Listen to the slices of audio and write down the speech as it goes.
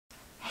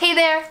Hey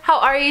there,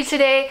 how are you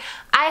today?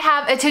 I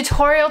have a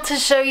tutorial to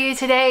show you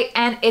today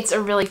and it's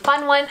a really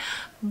fun one.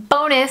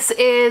 Bonus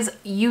is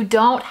you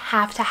don't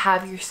have to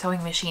have your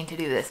sewing machine to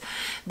do this.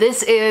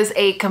 This is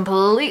a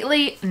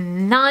completely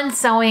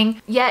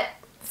non-sewing yet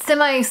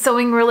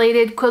semi-sewing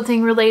related,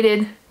 quilting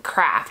related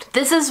craft.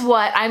 This is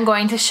what I'm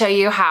going to show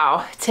you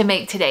how to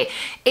make today.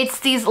 It's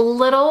these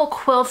little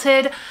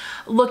quilted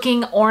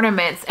looking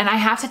ornaments and I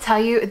have to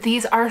tell you,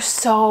 these are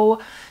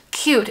so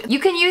cute. You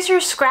can use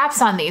your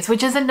scraps on these,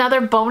 which is another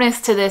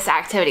bonus to this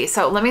activity.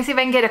 So let me see if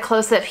I can get a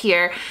close-up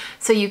here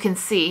so you can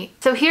see.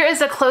 So here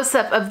is a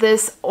close-up of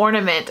this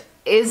ornament.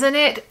 Isn't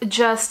it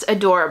just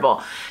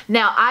adorable?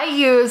 Now I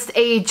used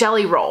a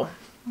jelly roll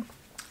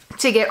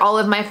to get all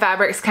of my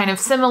fabrics kind of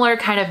similar,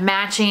 kind of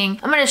matching.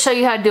 I'm gonna show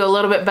you how to do a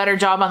little bit better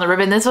job on the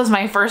ribbon. This was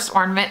my first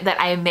ornament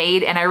that I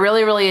made and I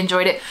really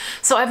enjoyed it.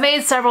 So I've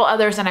made several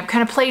others and I've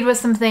kind of played with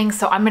some things.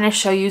 So I'm gonna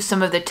show you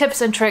some of the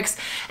tips and tricks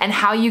and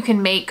how you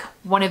can make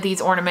one of these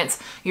ornaments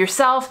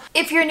yourself.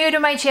 If you're new to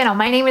my channel,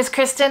 my name is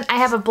Kristen. I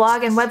have a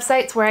blog and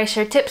websites where I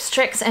share tips,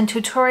 tricks, and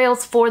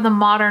tutorials for the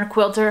modern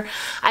quilter.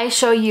 I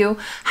show you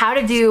how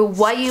to do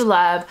what you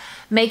love,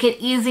 make it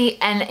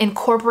easy, and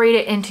incorporate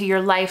it into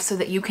your life so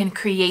that you can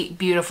create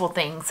beautiful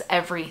things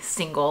every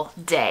single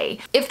day.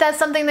 If that's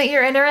something that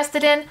you're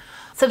interested in,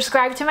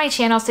 subscribe to my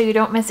channel so you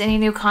don't miss any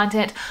new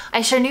content.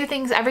 I share new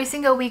things every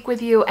single week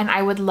with you and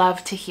I would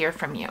love to hear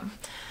from you.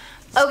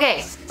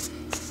 Okay,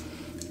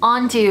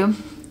 on to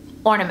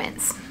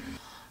ornaments.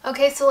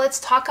 Okay, so let's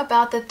talk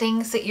about the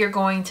things that you're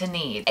going to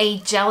need. A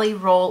jelly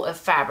roll of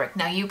fabric.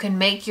 Now you can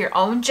make your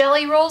own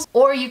jelly rolls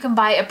or you can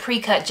buy a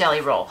pre-cut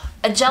jelly roll.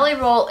 A jelly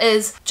roll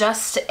is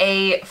just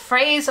a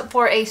phrase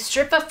for a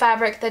strip of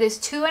fabric that is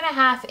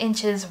 2.5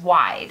 inches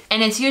wide.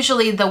 And it's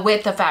usually the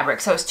width of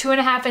fabric. So it's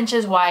 2.5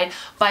 inches wide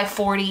by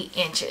 40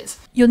 inches.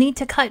 You'll need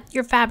to cut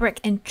your fabric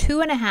in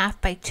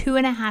 2.5 by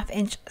 2.5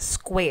 inch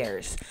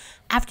squares.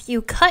 After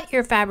you cut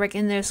your fabric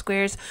in those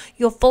squares,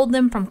 you'll fold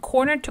them from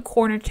corner to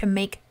corner to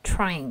make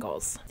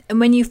triangles.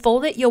 And when you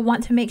fold it, you'll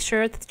want to make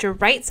sure that your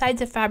right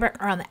sides of fabric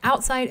are on the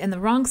outside and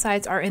the wrong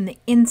sides are in the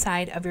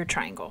inside of your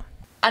triangle.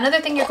 Another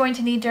thing you're going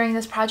to need during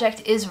this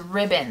project is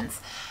ribbons.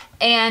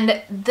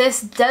 And this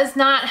does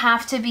not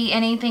have to be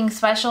anything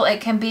special. It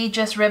can be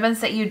just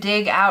ribbons that you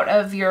dig out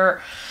of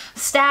your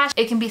stash.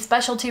 It can be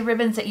specialty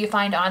ribbons that you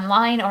find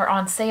online or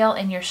on sale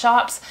in your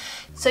shops.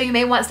 So you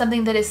may want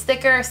something that is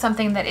thicker,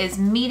 something that is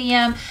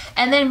medium,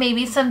 and then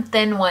maybe some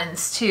thin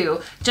ones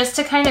too, just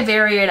to kind of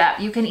vary it up.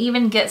 You can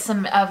even get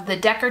some of the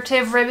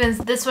decorative ribbons.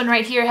 This one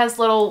right here has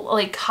little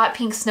like hot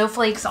pink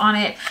snowflakes on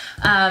it,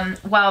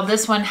 while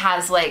this one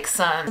has like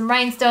some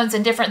rhinestones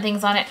and different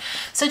things on it.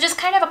 So just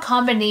kind of a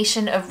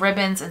combination of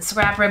ribbons and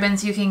scrap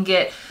ribbons. You can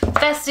get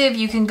festive,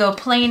 you can go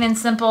plain and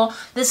simple.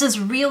 This is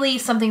really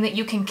something that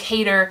you can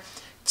cater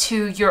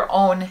to your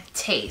own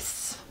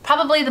tastes.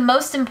 Probably the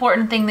most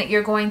important thing that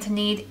you're going to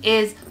need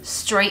is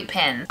straight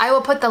pins. I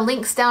will put the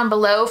links down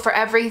below for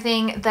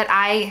everything that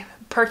I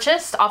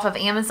purchased off of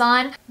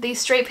Amazon.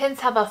 These straight pins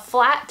have a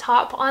flat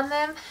top on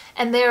them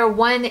and they're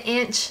 1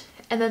 inch,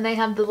 and then they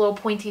have the little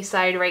pointy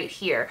side right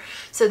here.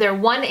 So they're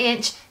 1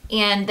 inch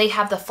and they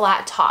have the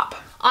flat top.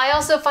 I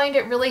also find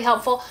it really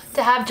helpful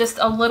to have just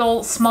a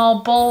little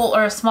small bowl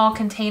or a small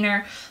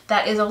container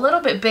that is a little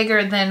bit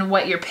bigger than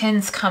what your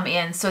pins come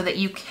in so that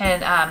you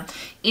can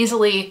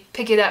easily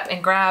pick it up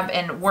and grab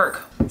and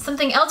work.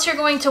 Something else you're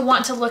going to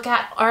want to look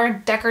at are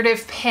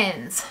decorative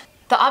pins.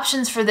 The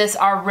options for this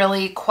are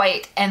really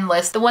quite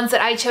endless. The ones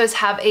that I chose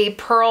have a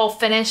pearl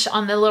finish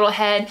on the little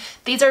head.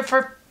 These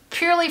are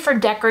purely for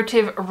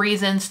decorative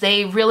reasons.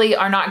 They really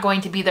are not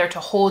going to be there to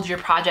hold your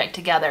project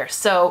together.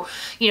 So,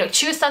 you know,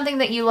 choose something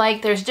that you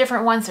like. There's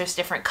different ones, there's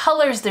different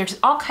colors, there's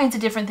all kinds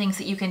of different things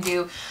that you can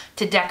do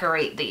to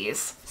decorate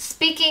these.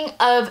 Speaking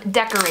of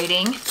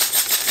decorating,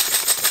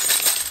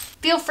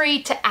 feel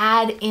free to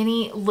add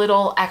any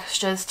little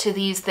extras to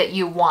these that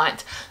you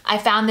want. I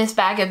found this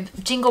bag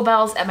of jingle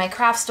bells at my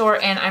craft store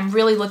and I'm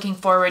really looking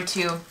forward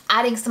to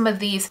adding some of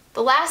these.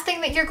 The last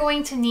thing that you're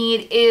going to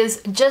need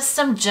is just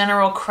some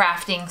general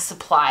crafting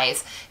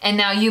supplies. And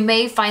now you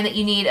may find that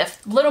you need a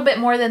little bit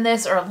more than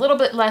this or a little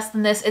bit less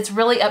than this. It's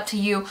really up to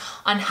you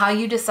on how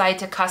you decide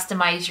to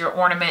customize your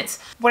ornaments.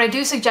 What I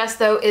do suggest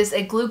though is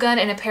a glue gun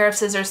and a pair of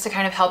scissors to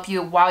kind of help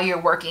you while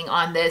you're working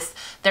on this.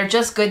 They're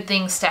just good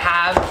things to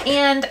have.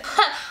 And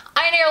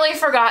I nearly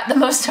forgot the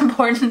most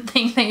important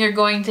thing that you're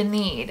going to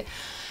need.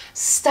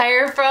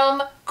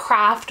 Styrofoam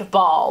craft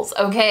balls,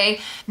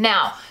 okay?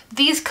 Now,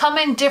 these come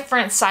in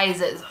different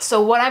sizes.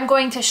 So what I'm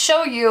going to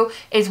show you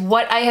is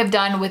what I have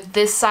done with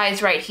this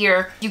size right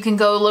here. You can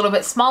go a little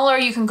bit smaller,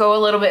 you can go a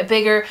little bit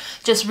bigger.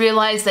 Just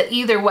realize that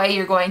either way,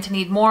 you're going to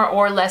need more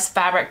or less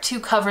fabric to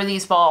cover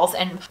these balls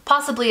and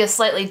possibly a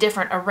slightly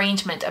different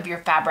arrangement of your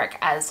fabric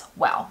as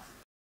well.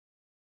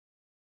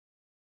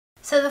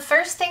 So the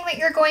first thing that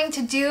you're going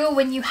to do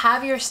when you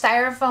have your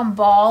styrofoam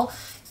ball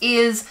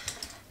is,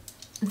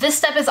 this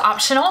step is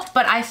optional,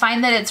 but I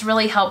find that it's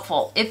really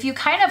helpful. If you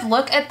kind of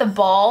look at the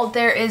ball,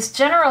 there is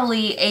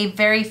generally a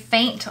very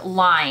faint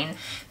line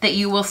that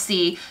you will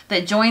see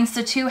that joins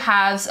the two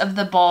halves of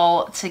the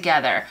ball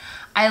together.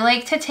 I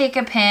like to take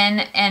a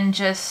pin and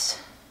just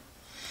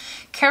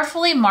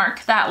carefully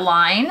mark that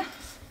line,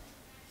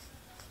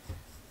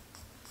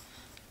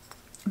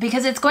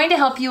 because it's going to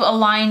help you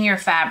align your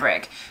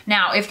fabric.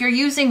 Now, if you're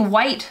using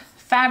white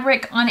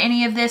fabric on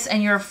any of this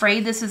and you're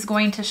afraid this is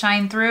going to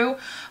shine through,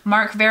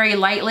 mark very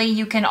lightly.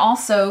 You can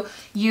also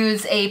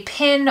use a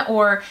pin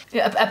or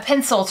a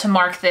pencil to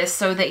mark this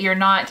so that you're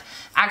not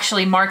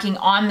actually marking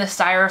on the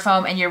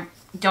styrofoam and you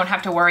don't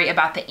have to worry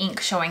about the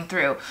ink showing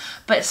through.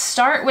 But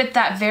start with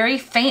that very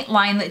faint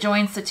line that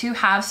joins the two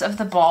halves of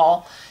the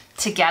ball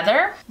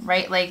together,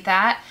 right like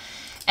that.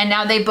 And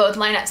now they both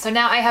line up. So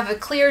now I have a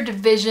clear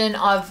division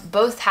of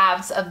both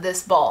halves of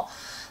this ball.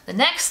 The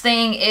next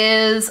thing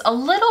is a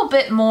little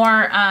bit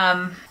more,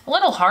 a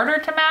little harder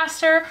to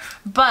master,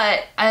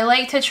 but I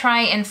like to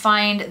try and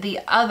find the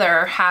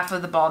other half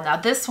of the ball. Now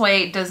this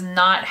way does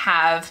not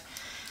have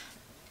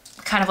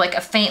kind of like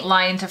a faint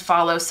line to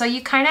follow, so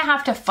you kind of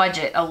have to fudge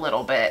it a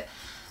little bit.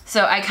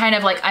 So I kind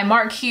of like, I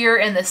mark here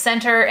in the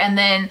center, and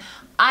then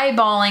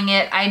eyeballing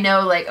it, I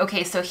know like,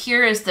 okay, so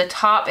here is the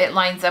top, it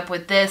lines up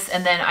with this,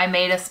 and then I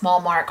made a small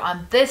mark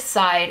on this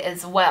side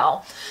as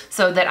well,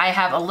 so that I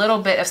have a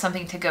little bit of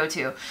something to go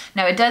to.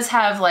 Now it does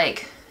have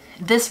like,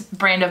 this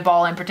brand of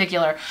ball in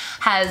particular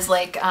has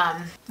like,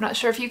 I'm not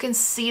sure if you can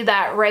see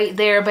that right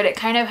there, but it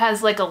kind of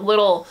has like a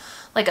little,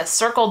 like a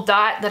circle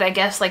dot that I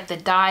guess like the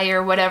die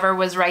or whatever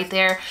was right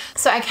there.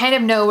 So I kind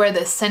of know where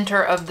the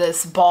center of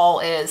this ball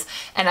is,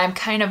 and I'm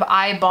kind of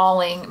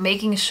eyeballing,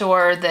 making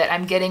sure that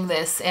I'm getting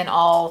this in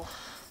all,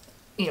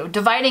 you know,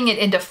 dividing it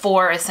into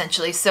 4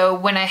 essentially. So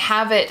when I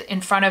have it in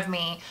front of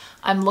me,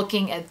 I'm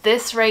looking at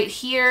this right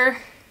here,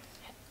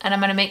 and I'm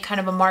gonna make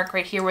kind of a mark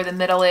right here where the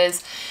middle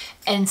is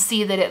and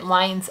see that it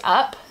lines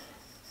up.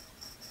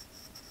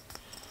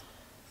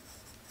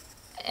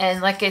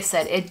 And like I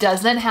said, it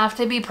doesn't have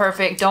to be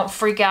perfect. Don't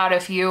freak out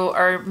if you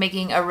are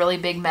making a really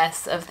big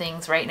mess of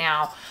things right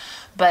now.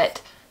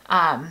 But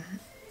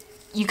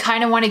you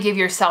kind of want to give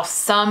yourself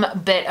some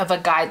bit of a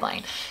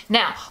guideline.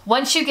 Now,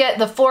 once you get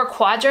the 4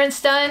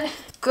 quadrants done,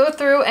 go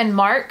through and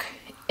mark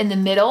in the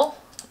middle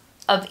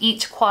of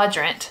each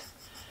quadrant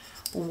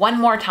one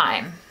more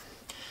time.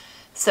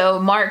 So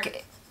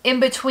mark in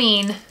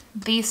between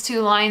these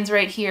 2 lines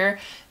right here.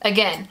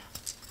 Again,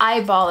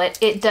 eyeball it.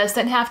 It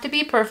doesn't have to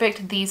be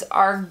perfect. These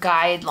are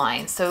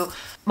guidelines. So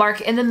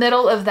mark in the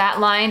middle of that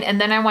line, and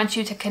then I want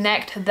you to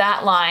connect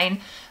that line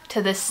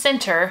to the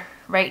center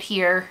right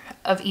here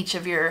of each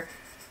of your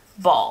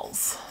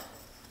balls.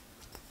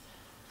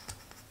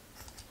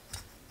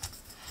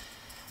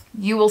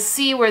 You will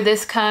see where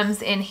this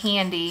comes in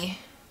handy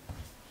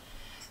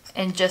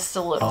in just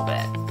a little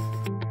bit.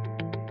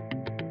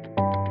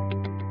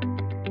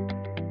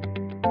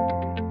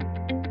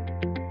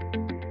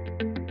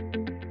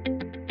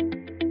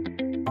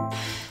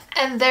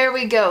 And there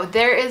we go.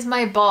 There is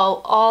my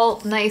ball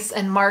all nice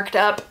and marked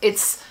up.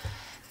 It's,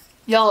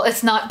 y'all,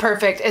 it's not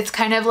perfect. It's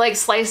kind of like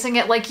slicing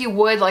it like you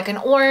would like an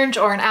orange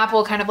or an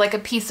apple, kind of like a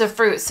piece of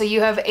fruit. So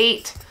you have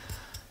 8,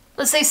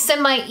 let's say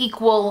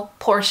semi-equal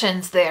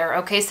portions there.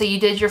 Okay, so you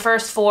did your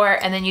first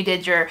 4 and then you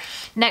did your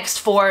next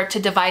 4 to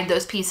divide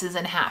those pieces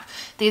in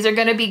half. These are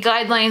gonna be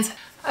guidelines.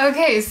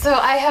 Okay, so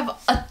I have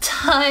a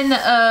ton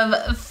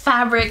of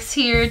fabrics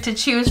here to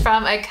choose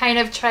from. I kind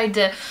of tried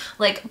to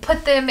like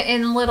put them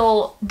in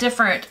little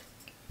different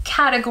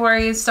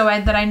categories so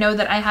that I know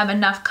that I have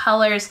enough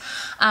colors.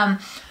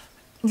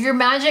 Your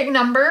magic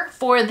number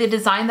for the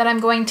design that I'm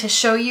going to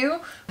show you,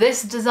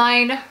 this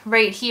design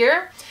right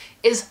here,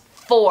 is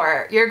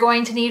 4. You're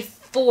going to need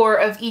 4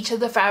 of each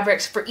of the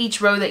fabrics for each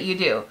row that you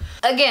do.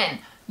 Again,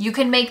 you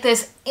can make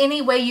this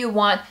any way you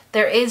want.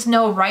 There is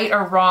no right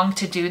or wrong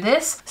to do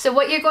this. So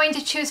what you're going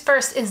to choose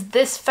first is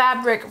this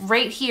fabric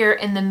right here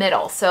in the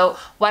middle. So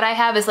what I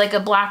have is like a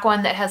black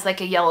one that has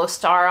like a yellow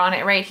star on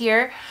it right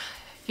here.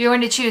 You're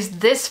going to choose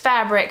this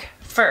fabric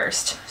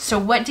first. So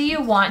what do you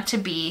want to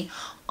be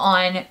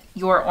on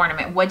your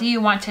ornament? What do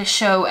you want to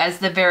show as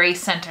the very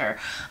center?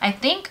 I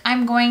think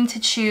I'm going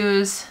to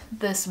choose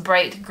this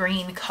bright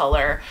green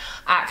color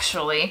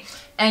actually,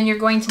 and you're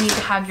going to need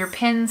to have your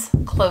pins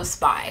close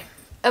by.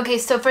 Okay,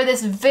 so for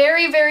this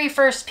very, very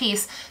first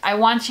piece, I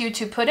want you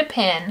to put a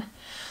pin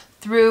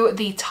through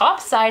the top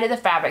side of the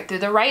fabric, through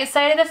the right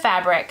side of the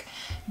fabric,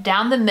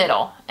 down the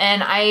middle.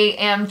 And I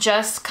am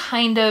just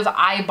kind of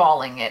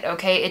eyeballing it,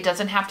 okay? It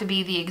doesn't have to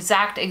be the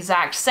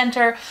exact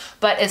center,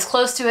 but as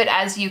close to it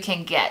as you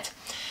can get.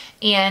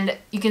 And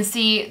you can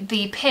see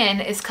the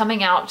pin is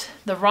coming out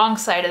the wrong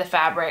side of the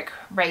fabric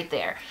right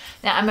there.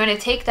 Now I'm going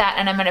to take that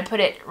and I'm going to put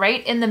it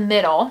right in the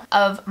middle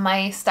of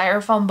my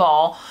styrofoam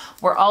ball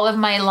where all of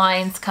my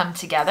lines come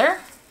together.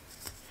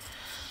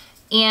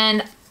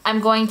 And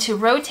I'm going to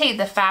rotate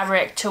the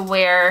fabric to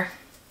where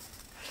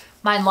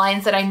my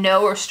lines that I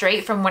know are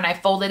straight from when I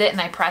folded it and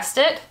I pressed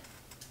it.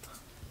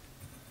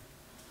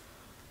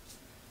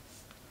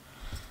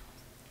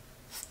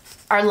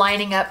 Are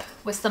lining up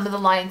with some of the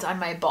lines on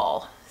my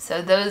ball. So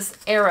those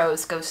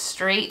arrows go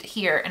straight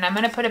here, and I'm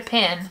going to put a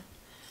pin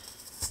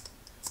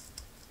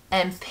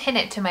and pin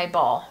it to my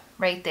ball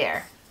right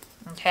there,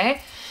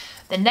 okay?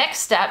 The next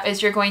step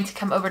is you're going to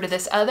come over to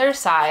this other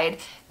side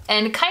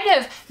and kind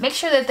of make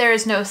sure that there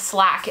is no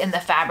slack in the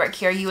fabric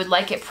here. You would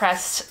like it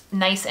pressed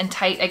nice and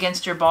tight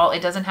against your ball.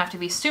 It doesn't have to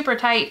be super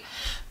tight,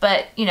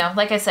 but you know,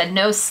 like I said,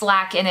 no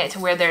slack in it to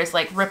where there's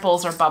like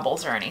ripples or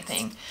bubbles or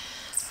anything.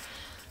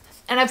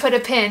 And I put a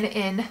pin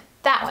in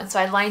that one. So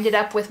I lined it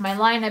up with my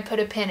line, I put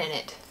a pin in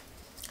it.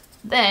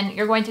 Then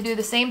you're going to do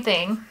the same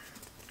thing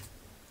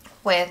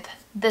with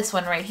this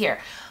one right here.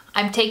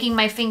 I'm taking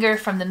my finger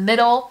from the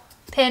middle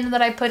pin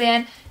that I put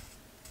in,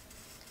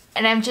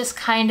 and I'm just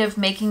kind of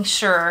making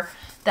sure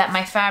that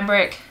my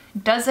fabric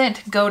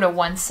doesn't go to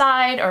one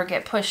side or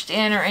get pushed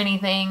in or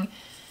anything.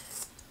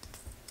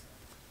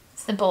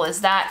 Simple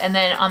as that. And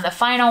then on the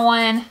final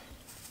one,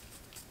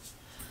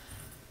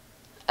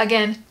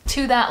 again,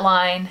 to that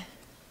line,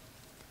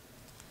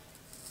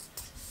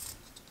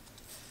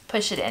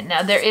 push it in.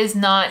 Now there is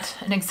not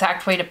an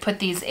exact way to put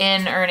these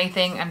in or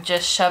anything. I'm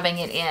just shoving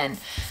it in.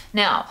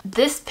 Now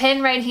this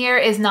pin right here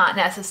is not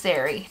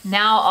necessary.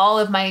 Now all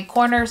of my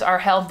corners are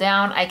held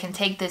down. I can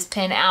take this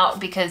pin out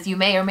because you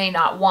may or may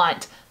not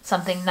want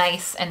something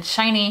nice and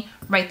shiny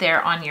right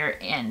there on your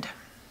end.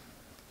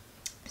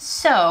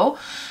 So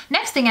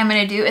next thing I'm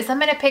going to do is I'm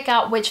going to pick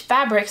out which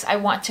fabrics I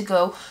want to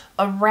go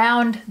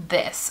around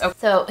this.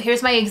 So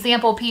here's my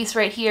example piece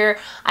right here.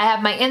 I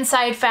have my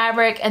inside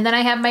fabric, and then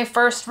I have my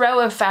first row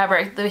of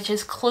fabric, which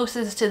is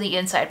closest to the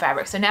inside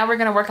fabric. So now we're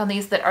going to work on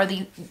these that are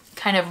the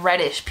kind of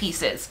reddish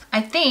pieces.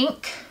 I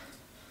think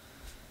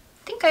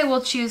I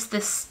will choose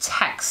this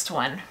text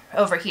one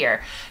over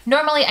here.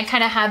 Normally I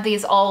kind of have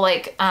these all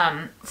like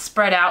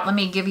spread out. Let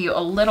me give you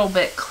a little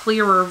bit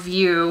clearer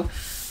view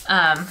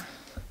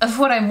of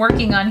what I'm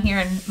working on here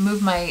and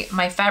move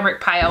my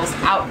fabric piles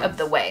out of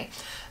the way.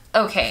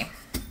 Okay,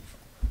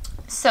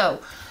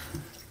 so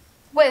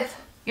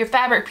with your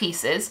fabric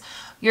pieces,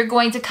 you're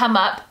going to come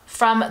up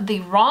from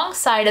the wrong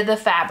side of the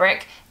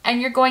fabric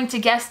and you're going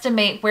to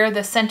guesstimate where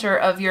the center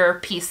of your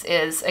piece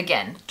is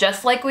again,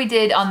 just like we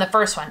did on the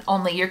first one,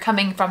 only you're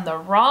coming from the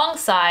wrong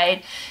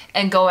side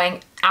and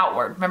going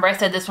outward. Remember I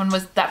said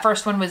that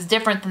first one was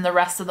different than the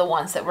rest of the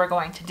ones that we're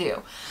going to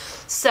do.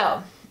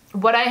 So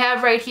what I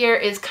have right here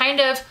is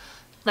kind of,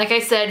 like I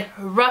said,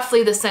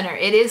 roughly the center.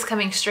 It is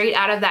coming straight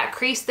out of that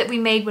crease that we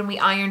made when we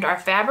ironed our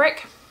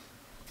fabric.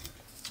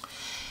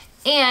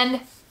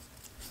 And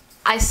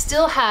I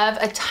still have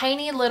a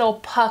tiny little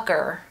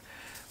pucker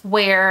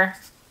where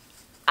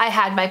I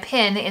had my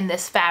pin in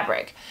this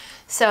fabric.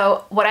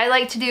 So what I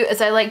like to do is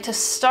I like to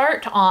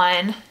start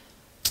on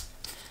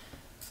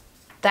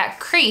that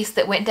crease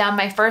that went down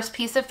my first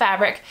piece of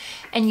fabric,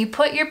 and you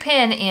put your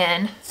pin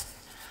in.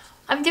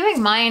 I'm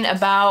doing mine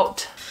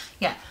about,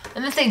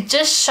 I'm gonna say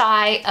just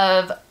shy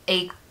of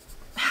a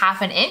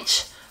 ½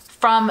 inch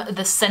from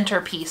the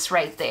center piece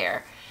right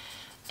there.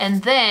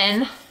 And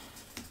then,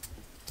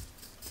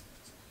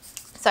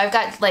 so I've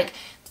got like,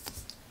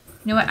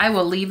 you know what, I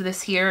will leave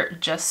this here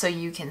just so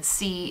you can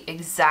see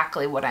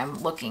exactly what I'm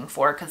looking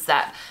for, because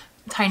that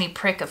tiny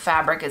prick of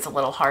fabric is a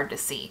little hard to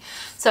see.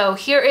 So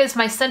here is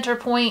my center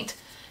point,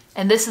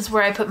 and this is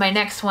where I put my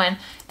next one.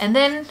 And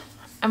then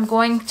I'm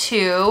going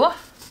to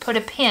put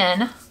a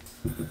pin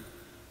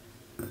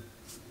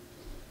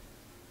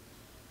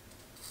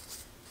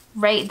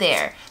right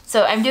there.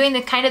 So I'm doing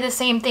the kind of the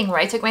same thing where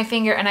I took my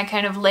finger and I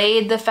kind of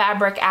laid the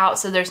fabric out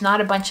so there's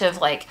not a bunch of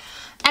like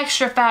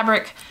extra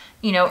fabric,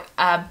 you know,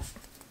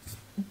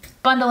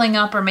 bundling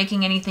up or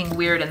making anything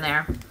weird in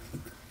there.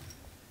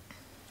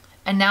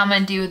 And now I'm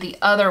going to do the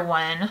other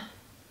one.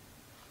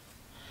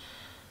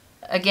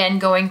 Again,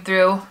 going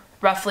through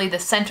roughly the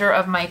center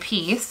of my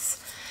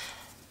piece,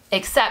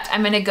 except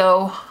I'm going to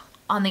go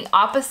on the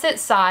opposite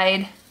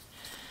side.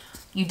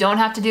 You don't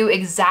have to do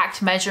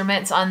exact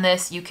measurements on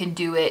this. You can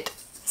do it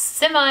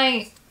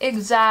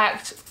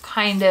semi-exact,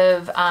 kind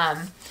of.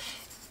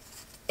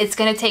 It's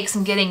going to take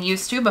some getting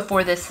used to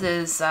before this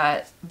is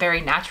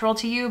very natural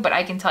to you, but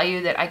I can tell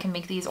you that I can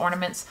make these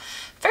ornaments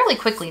fairly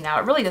quickly now.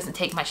 It really doesn't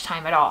take much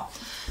time at all.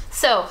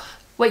 So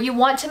what you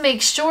want to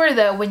make sure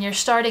though when you're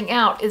starting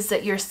out is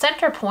that your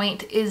center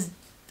point is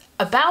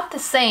about the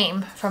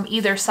same from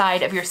either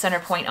side of your center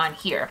point on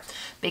here,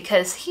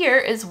 because here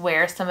is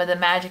where some of the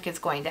magic is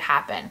going to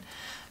happen.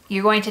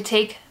 You're going to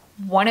take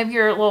one of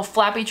your little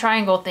flappy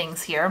triangle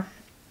things here.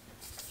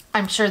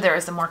 I'm sure there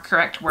is a more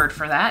correct word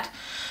for that.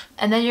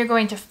 And then you're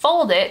going to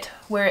fold it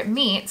where it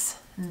meets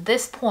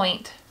this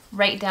point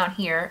right down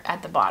here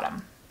at the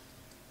bottom.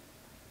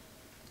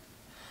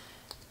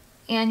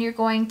 And you're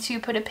going to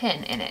put a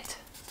pin in it.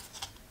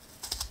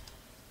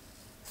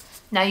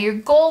 Now your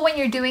goal when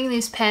you're doing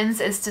these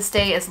pins is to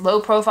stay as low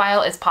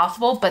profile as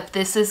possible, but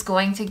this is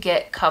going to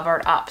get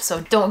covered up.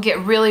 So don't get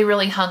really,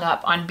 really hung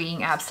up on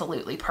being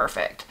absolutely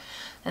perfect.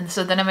 And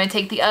so then I'm going to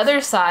take the other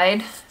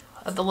side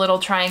of the little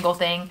triangle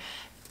thing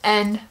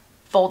and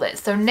fold it.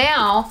 So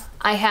now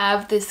I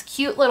have this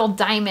cute little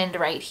diamond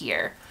right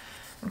here.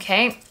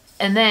 Okay.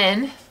 And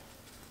then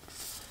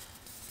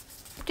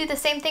do the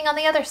same thing on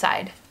the other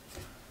side.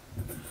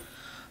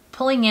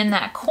 Pulling in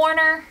that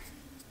corner,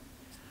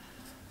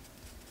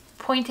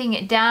 pointing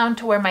it down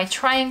to where my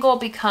triangle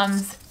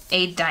becomes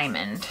a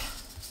diamond.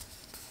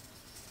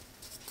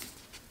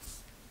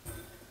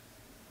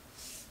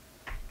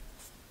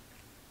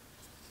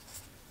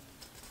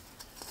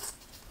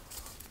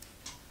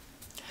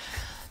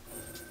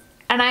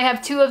 And I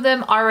have 2 of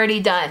them already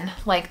done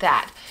like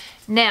that.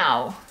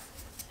 Now,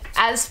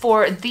 as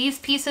for these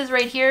pieces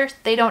right here,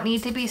 they don't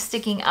need to be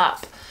sticking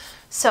up.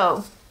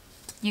 So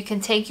you can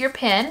take your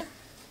pin,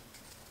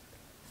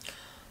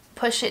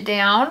 push it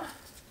down,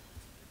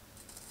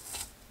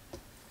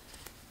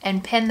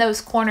 and pin those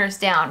corners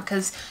down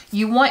because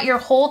you want your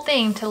whole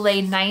thing to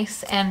lay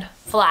nice and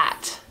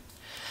flat.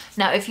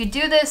 Now, if you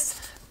do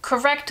this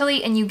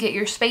correctly and you get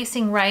your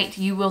spacing right,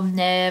 you will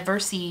never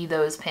see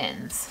those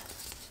pins.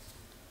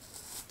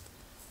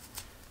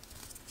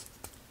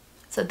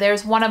 So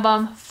there's one of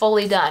them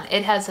fully done.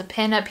 It has a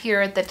pin up here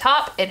at the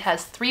top. It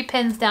has 3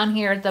 pins down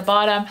here at the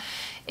bottom.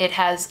 It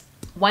has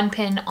 1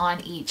 pin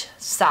on each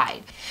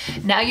side.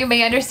 Now you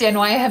may understand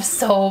why I have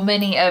so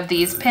many of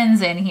these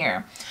pins in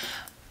here.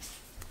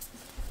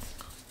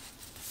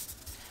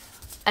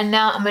 And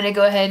now I'm gonna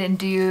go ahead and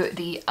do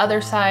the other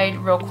side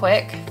real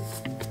quick.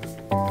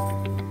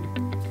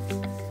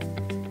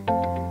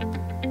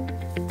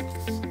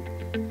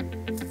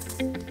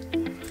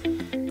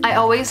 I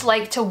always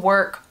like to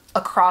work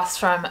across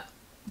from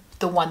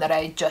the one that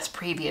I just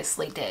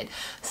previously did.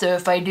 So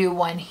if I do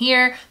one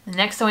here, the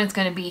next one's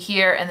going to be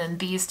here, and then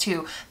these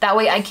 2. That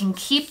way I can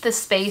keep the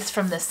space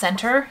from the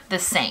center the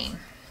same.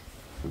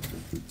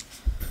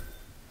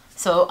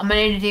 So I'm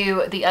going to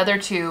do the other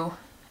 2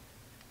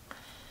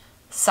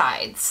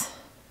 sides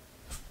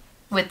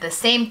with the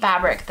same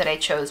fabric that I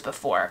chose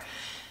before.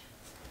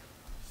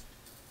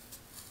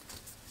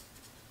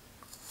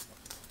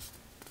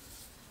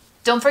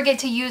 Don't forget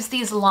to use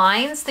these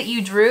lines that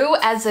you drew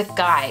as a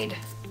guide.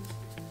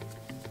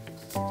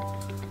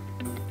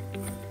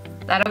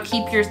 That'll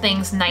keep your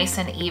things nice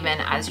and even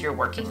as you're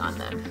working on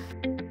them.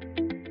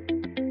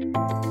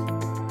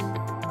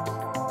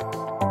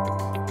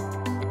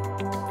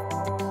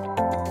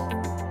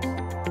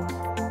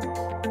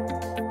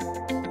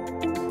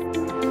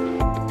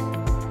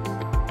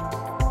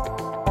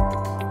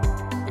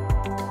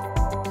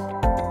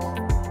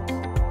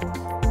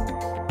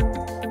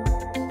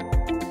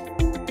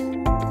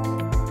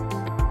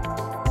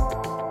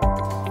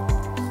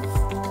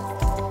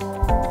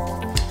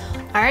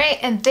 All right,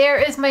 and there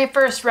is my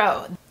first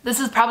row. This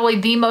is probably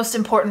the most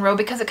important row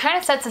because it kind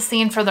of sets a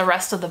scene for the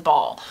rest of the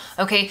ball.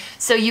 Okay,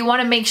 so you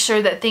want to make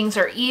sure that things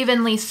are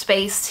evenly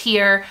spaced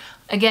here.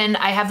 Again,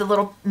 I have the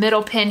little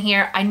middle pin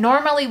here. I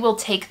normally will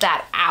take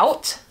that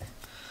out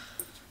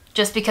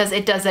just because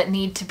it doesn't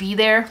need to be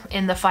there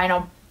in the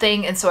final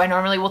thing, and so I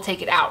normally will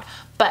take it out.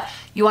 But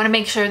you want to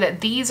make sure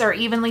that these are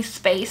evenly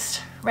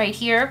spaced right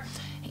here,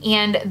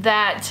 and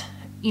that,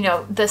 you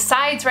know, the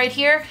sides right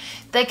here,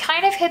 they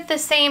kind of hit the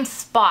same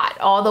spot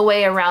all the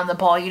way around the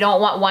ball. You don't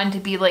want one to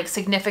be like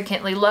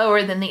significantly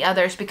lower than the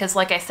others because,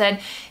 like I said,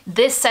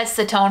 this sets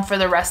the tone for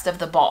the rest of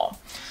the ball.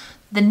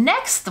 The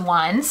next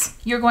ones,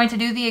 you're going to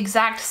do the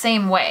exact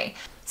same way.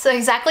 So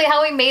exactly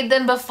how we made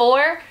them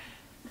before,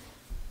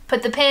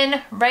 put the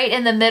pin right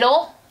in the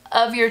middle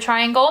of your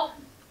triangle,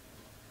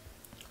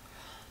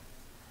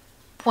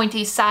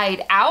 pointy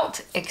side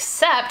out,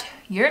 except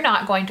you're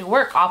not going to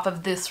work off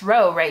of this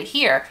row right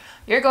here.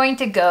 You're going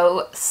to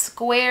go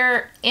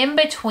square in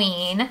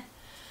between.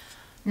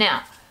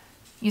 Now,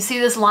 you see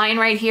this line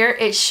right here?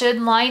 It should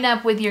line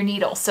up with your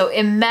needle. So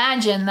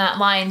imagine that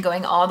line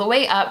going all the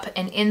way up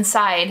and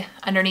inside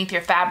underneath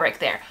your fabric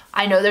there.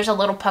 I know there's a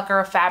little pucker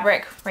of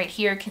fabric right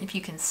here. If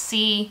you can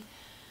see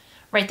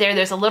right there,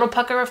 there's a little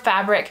pucker of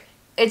fabric.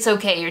 It's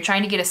okay. You're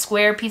trying to get a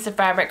square piece of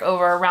fabric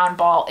over a round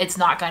ball. It's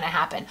not going to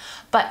happen,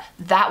 but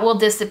that will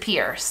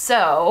disappear.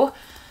 So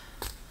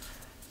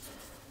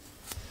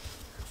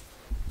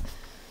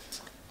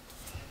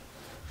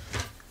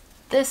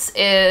this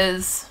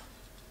is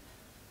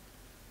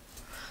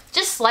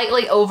just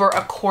slightly over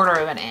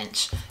 1/4 of an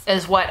inch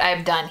is what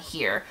I've done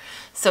here.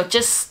 So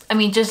just, I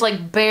mean, just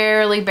like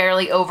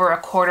barely over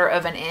 1/4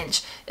 of an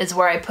inch is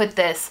where I put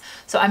this.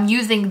 So I'm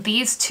using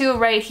these 2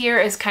 right here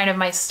as kind of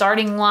my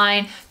starting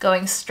line,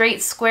 going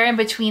straight square in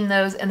between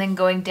those and then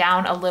going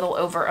down a little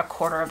over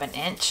 1/4 of an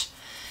inch.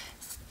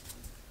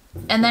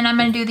 And then I'm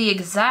going to do the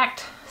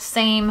exact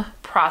same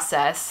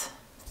process.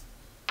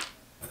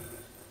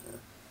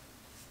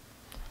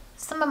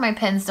 Some of my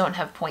pins don't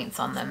have points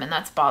on them, and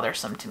that's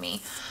bothersome to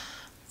me.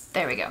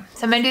 There we go.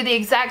 So I'm going to do the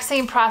exact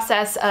same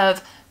process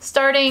of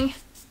starting,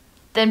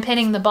 then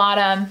pinning the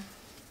bottom,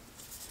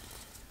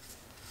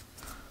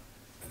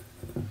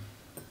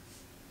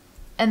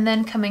 and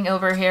then coming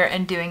over here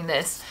and doing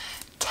this.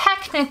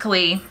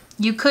 Technically,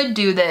 you could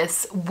do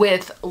this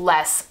with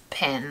less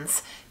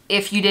pins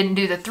if you didn't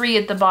do the 3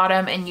 at the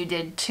bottom and you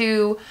did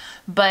 2,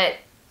 but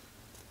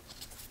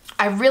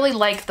I really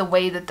like the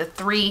way that the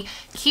 3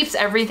 keeps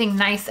everything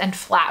nice and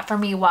flat for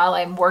me while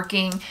I'm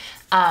working.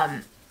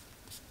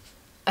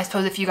 I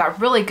suppose if you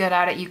got really good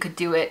at it, you could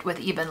do it with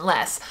even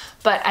less.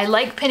 But I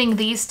like pinning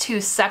these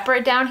two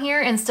separate down here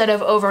instead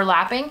of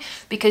overlapping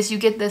because you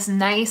get this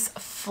nice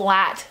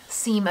flat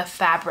seam of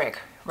fabric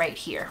right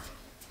here.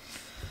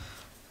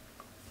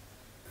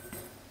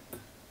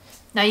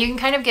 Now you can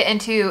kind of get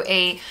into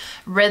a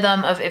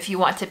rhythm of if you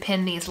want to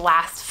pin these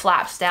last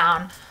flaps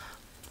down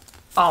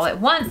all at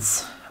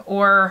once,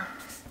 or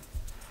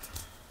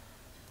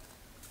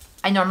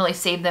I normally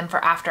save them for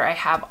after I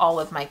have all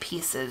of my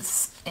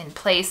pieces in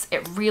place.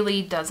 It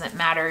really doesn't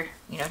matter,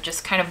 you know,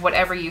 just kind of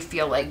whatever you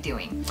feel like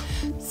doing.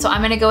 So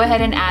I'm gonna go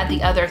ahead and add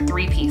the other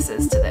 3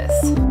 pieces to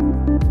this.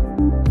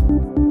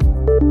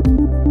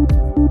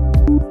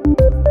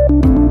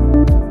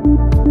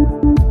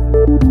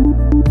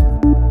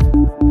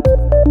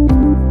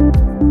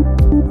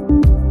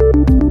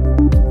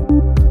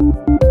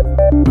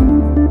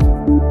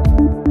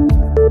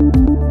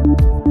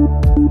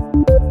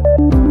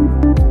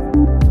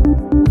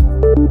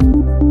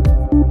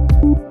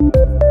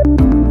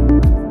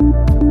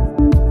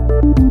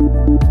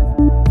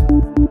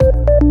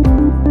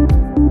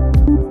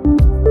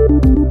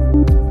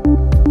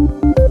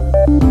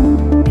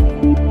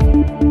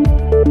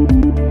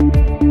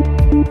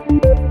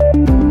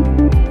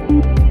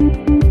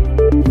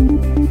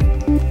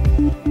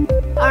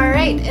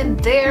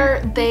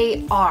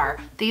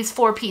 These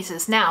 4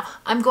 pieces. Now,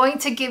 I'm going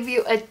to give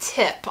you a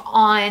tip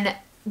on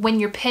when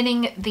you're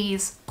pinning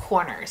these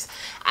corners.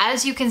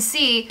 As you can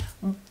see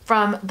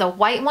from the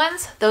white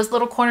ones, those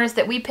little corners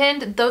that we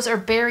pinned, those are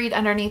buried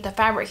underneath the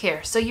fabric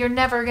here, so you're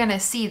never gonna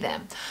see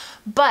them.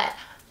 But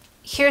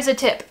here's a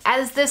tip.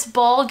 As this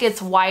ball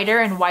gets wider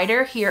and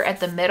wider here at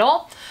the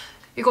middle,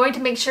 you're going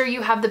to make sure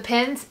you have the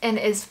pins in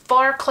as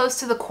far close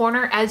to the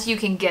corner as you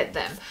can get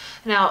them.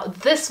 Now,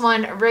 this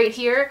one right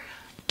here,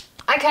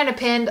 I kind of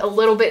pinned a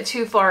little bit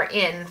too far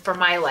in for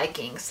my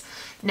likings.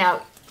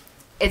 Now,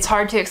 it's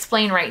hard to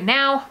explain right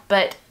now,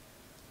 but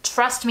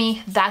trust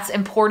me, that's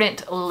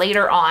important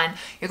later on.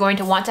 You're going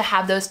to want to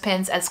have those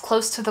pins as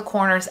close to the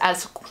corners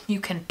as you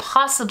can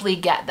possibly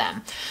get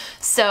them.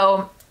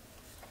 So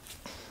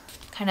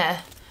kind of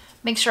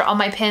make sure all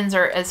my pins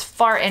are as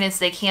far in as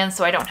they can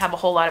so I don't have a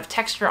whole lot of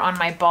texture on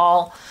my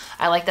ball.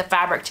 I like the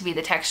fabric to be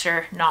the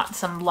texture, not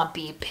some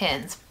lumpy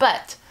pins.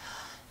 But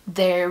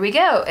there we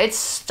go. It's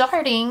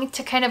starting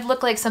to kind of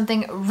look like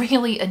something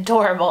really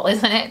adorable,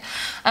 isn't it?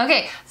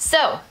 Okay,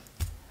 so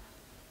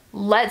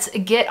let's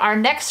get our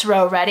next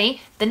row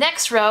ready. The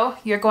next row,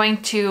 you're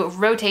going to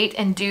rotate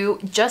and do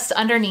just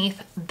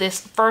underneath this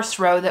first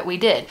row that we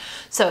did.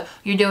 So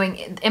you're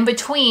doing in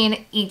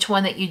between each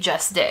one that you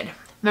just did.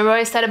 Remember what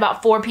I said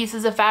about 4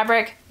 pieces of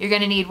fabric? You're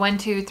gonna need 1,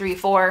 2, 3,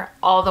 4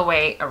 all the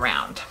way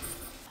around.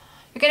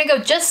 You're gonna go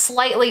just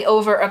slightly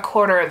over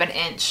 1/4 of an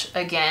inch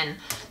again.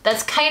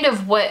 That's kind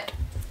of what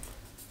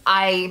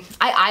I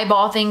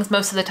eyeball things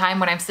most of the time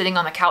when I'm sitting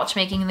on the couch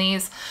making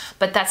these,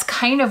 but that's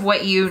kind of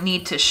what you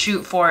need to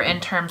shoot for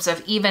in terms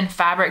of even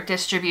fabric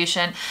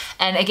distribution.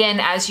 And again,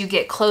 as you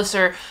get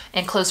closer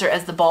and closer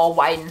as the ball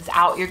widens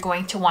out, you're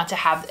going to want to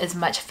have as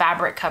much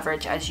fabric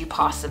coverage as you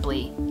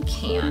possibly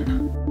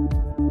can.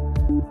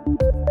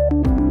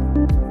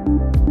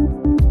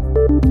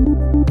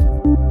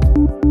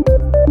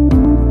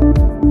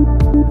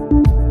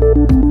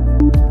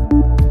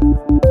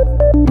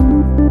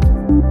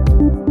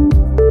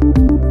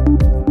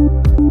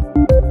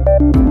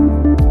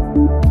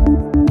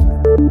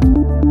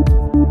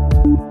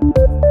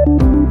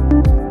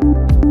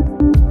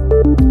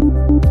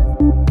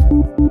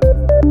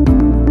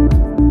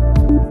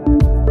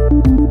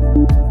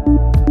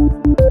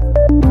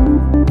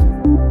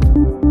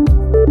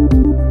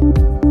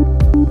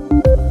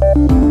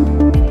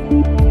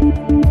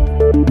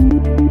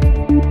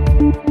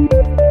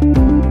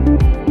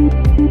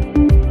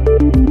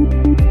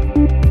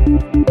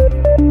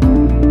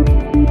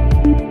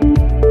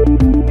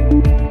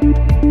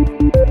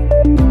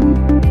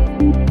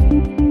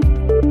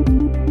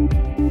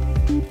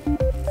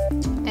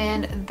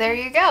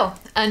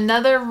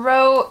 Another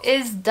row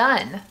is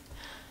done,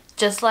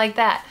 just like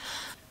that.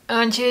 I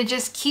want you to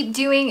just keep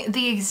doing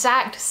the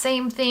exact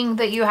same thing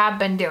that you have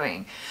been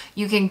doing.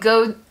 You can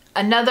go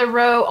another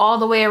row all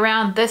the way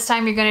around. This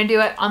time you're going to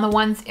do it on the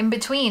ones in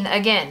between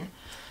again.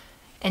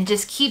 And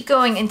just keep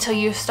going until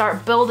you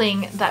start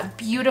building that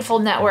beautiful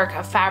network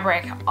of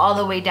fabric all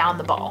the way down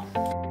the ball.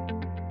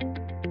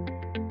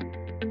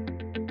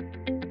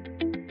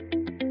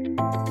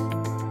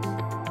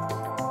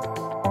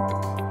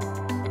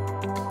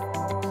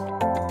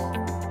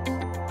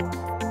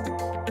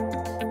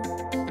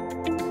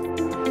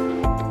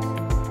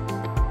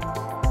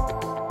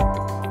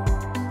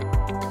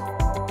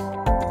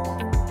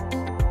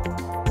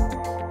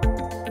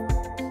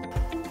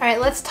 All right,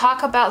 let's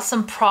talk about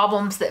some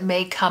problems that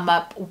may come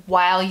up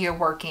while you're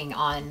working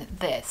on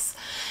this.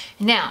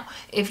 Now,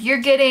 if you're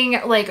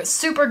getting like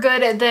super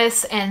good at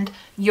this and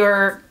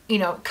you're, you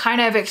know,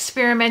 kind of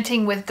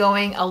experimenting with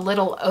going a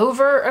little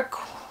over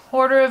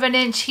 1/4 of an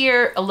inch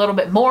here, a little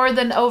bit more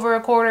than over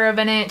 1/4 of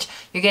an inch,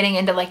 you're getting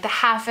into like the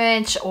 1/2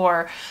 inch,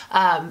 or,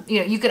 you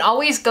know, you can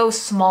always go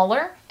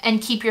smaller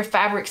and keep your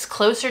fabrics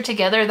closer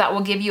together. That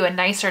will give you a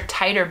nicer,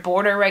 tighter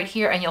border right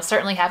here, and you'll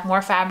certainly have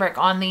more fabric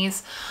on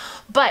these.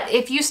 But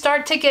if you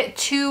start to get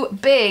too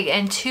big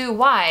and too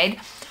wide,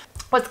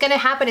 what's gonna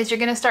happen is you're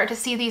gonna start to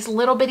see these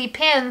little bitty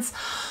pins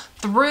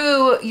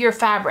through your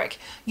fabric.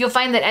 You'll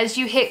find that as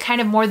you hit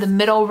kind of more the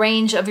middle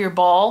range of your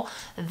ball,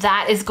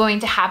 that is going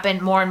to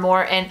happen more and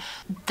more. And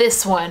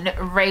this one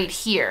right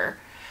here,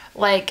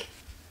 like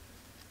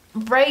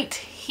right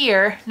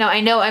here, now I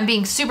know I'm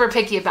being super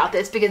picky about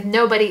this because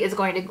nobody is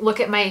going to look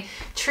at my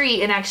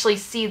tree and actually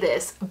see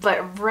this,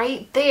 but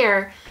right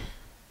there,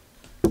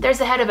 there's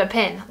the head of a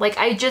pin. Like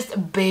I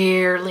just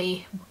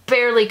barely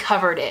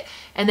covered it.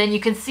 And then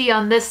you can see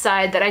on this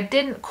side that I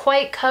didn't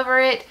quite cover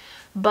it,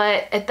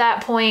 but at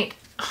that point,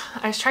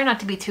 I was trying not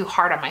to be too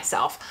hard on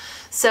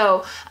myself.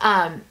 So,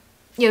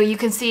 you know, you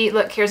can see,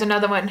 look, here's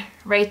another one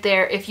right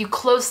there. If you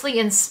closely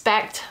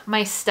inspect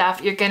my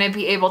stuff, you're gonna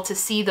be able to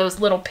see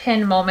those little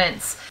pin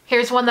moments.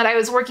 Here's one that I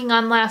was working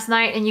on last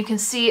night, and you can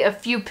see a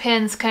few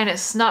pins kind of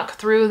snuck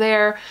through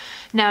there.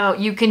 Now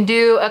you can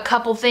do a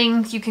couple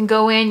things. You can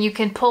go in, you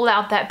can pull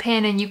out that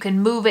pin and you can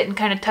move it and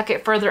kind of tuck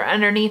it further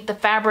underneath the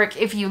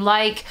fabric if you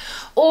like,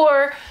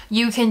 or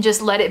you can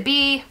just let it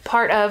be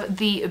part of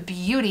the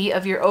beauty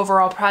of your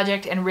overall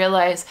project and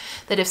realize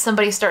that if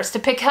somebody starts to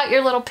pick out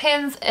your little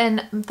pins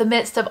in the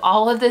midst of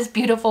all of this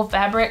beautiful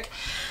fabric,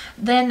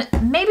 then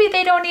maybe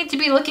they don't need to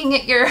be looking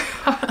at your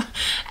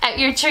at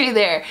your tree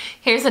there.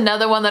 Here's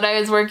another one that I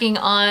was working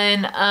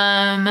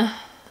on.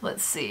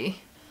 Let's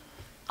see.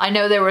 I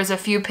know there was a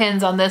few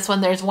pins on this one.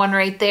 There's one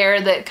right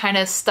there that kind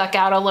of stuck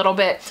out a little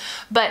bit.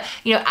 But,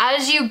 you know,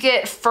 as you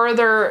get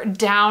further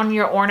down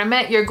your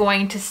ornament, you're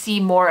going to see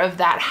more of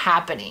that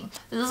happening.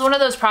 This is one of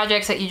those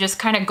projects that you just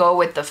kind of go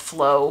with the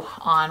flow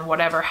on.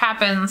 Whatever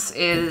happens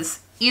is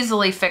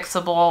easily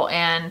fixable,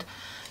 and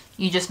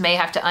you just may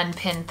have to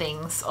unpin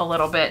things a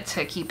little bit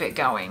to keep it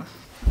going.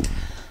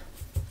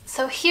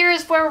 So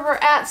here's where we're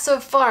at so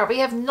far. We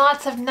have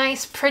lots of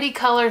nice, pretty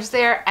colors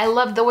there. I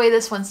love the way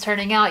this one's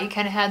turning out. You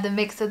kind of had the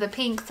mix of the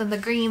pinks and the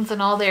greens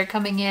and all there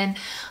coming in.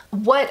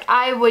 What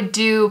I would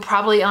do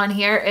probably on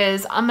here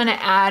is I'm gonna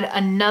add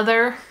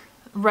another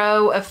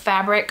row of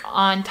fabric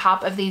on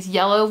top of these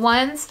yellow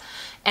ones.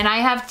 And I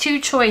have two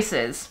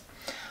choices.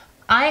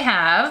 I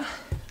have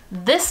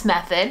this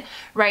method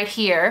right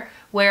here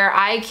where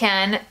I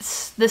can,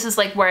 this is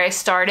like where I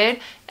started,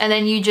 and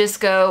then you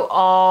just go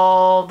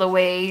all the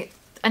way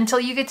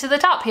until you get to the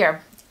top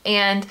here.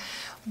 And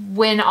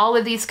when all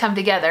of these come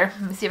together,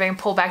 let me see if I can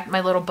pull back my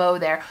little bow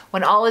there.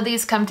 When all of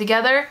these come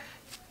together,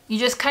 you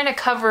just kind of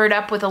cover it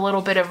up with a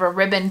little bit of a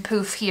ribbon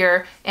poof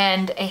here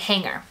and a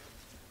hanger.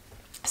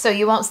 So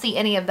you won't see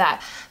any of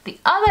that. The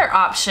other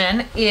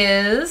option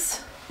is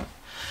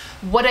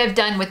what I've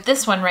done with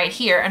this one right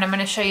here, and I'm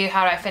gonna show you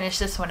how I finish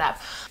this one up.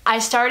 I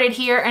started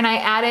here and I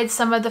added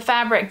some of the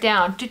fabric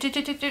down,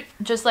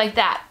 just like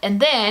that. And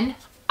then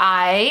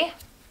I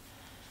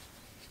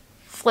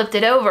flipped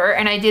it over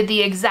and I did the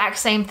exact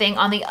same thing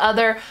on the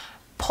other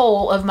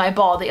pole of my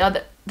ball, the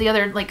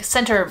other like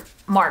center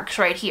marks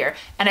right here.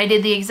 And I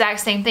did the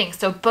exact same thing.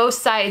 So both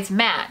sides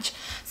match.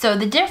 So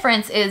the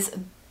difference is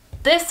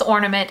this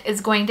ornament is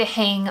going to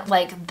hang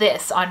like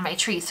this on my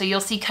tree. So you'll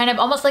see kind of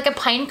almost like a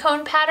pine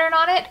cone pattern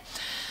on it.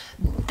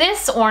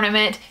 This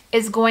ornament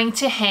is going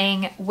to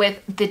hang with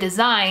the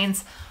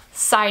designs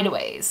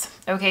sideways.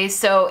 Okay,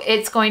 so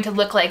it's going to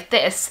look like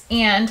this.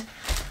 And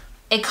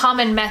a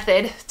common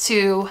method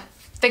to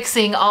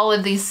fixing all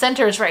of these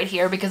centers right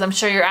here, because I'm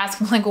sure you're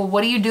asking like, well,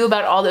 what do you do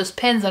about all those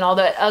pins and all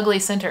the ugly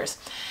centers?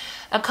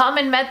 A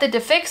common method to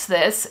fix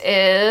this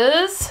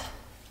is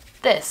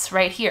this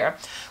right here,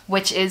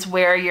 which is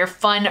where your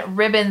fun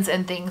ribbons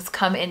and things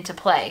come into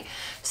play.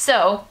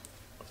 So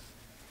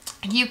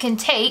you can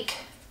take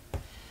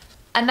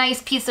a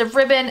nice piece of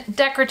ribbon,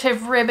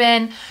 decorative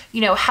ribbon, you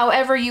know,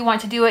 however you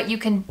want to do it. You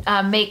can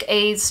make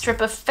a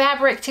strip of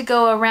fabric to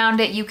go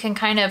around it. You can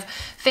kind of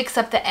fix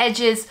up the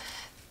edges.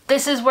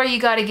 This is where you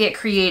got to get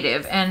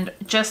creative. And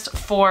just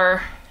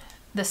for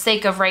the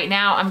sake of right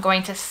now, I'm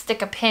going to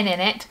stick a pin in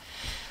it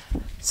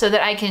so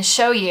that I can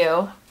show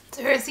you.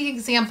 So here's the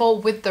example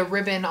with the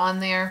ribbon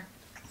on there,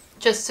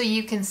 just so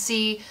you can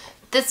see.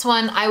 This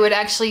one, I would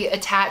actually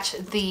attach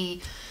the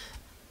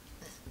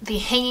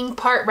hanging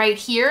part right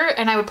here,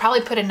 and I would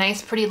probably put a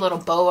nice pretty little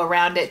bow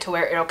around it to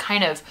where it'll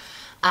kind of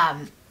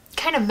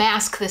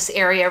mask this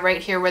area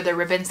right here where the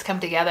ribbons come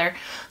together.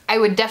 I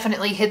would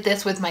definitely hit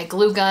this with my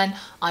glue gun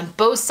on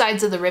both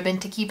sides of the ribbon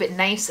to keep it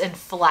nice and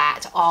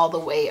flat all the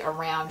way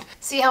around.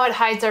 See how it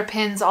hides our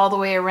pins all the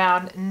way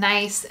around,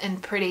 nice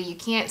and pretty. You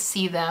can't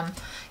see them.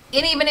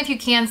 And even if you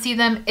can see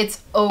them,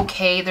 it's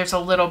okay. There's a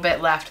little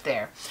bit left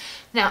there.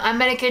 Now I'm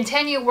going to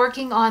continue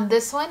working on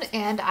this one,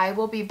 and I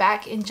will be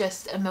back in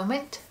just a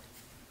moment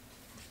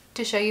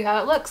to show you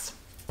how it looks.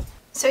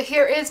 So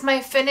here is my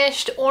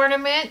finished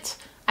ornament.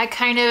 I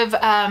kind of,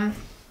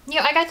 you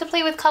know, I got to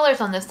play with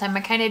colors on this time.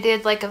 I kind of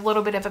did like a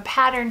little bit of a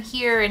pattern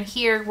here and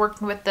here,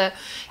 working with the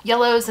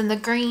yellows and the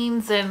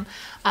greens, and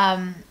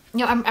you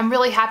know, I'm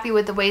really happy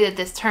with the way that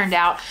this turned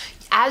out.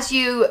 As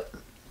you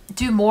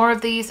do more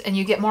of these and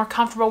you get more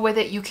comfortable with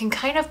it, you can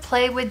kind of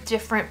play with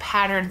different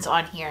patterns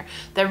on here.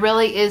 There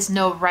really is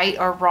no right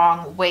or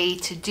wrong way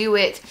to do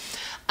it.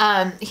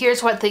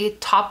 Here's what the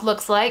top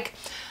looks like.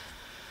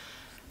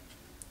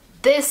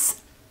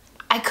 This,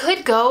 I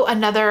could go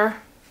another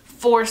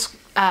 4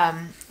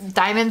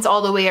 diamonds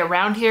all the way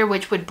around here,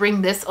 which would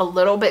bring this a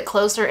little bit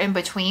closer in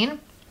between.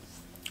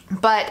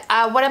 But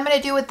what I'm going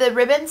to do with the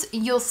ribbons,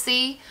 you'll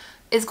see,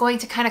 is going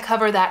to kind of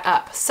cover that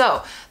up.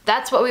 So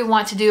that's what we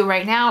want to do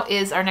right now.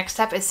 Is our next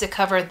step is to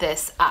cover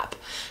this up.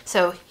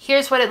 So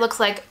here's what it looks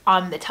like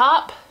on the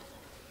top.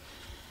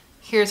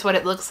 Here's what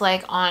it looks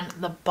like on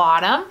the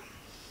bottom.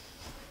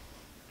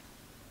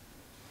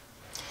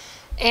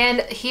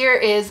 And here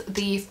is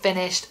the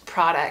finished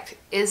product.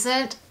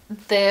 Isn't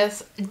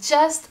this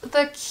just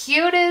the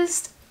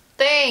cutest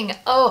thing?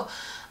 Oh,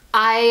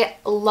 I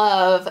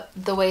love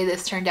the way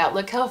this turned out.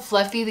 Look how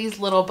fluffy these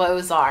little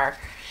bows are.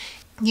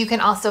 You can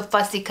also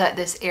fussy cut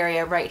this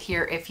area right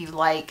here if you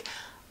like.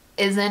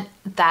 Isn't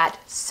that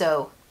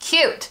so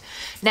cute?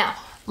 Now,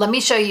 let me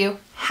show you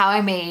how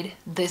I made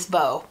this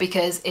bow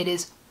because it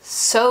is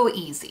so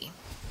easy.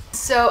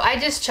 So I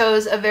just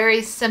chose a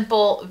very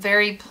simple,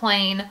 very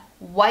plain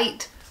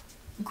white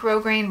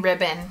grosgrain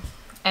ribbon,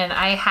 and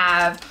I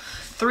have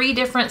 3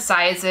 different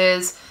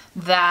sizes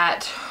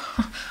that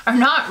are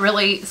not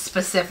really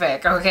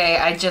specific, okay?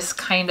 I just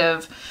kind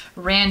of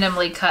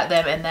randomly cut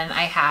them, and then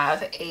I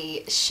have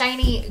a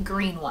shiny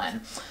green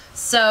one.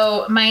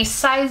 So my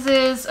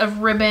sizes of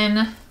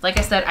ribbon, like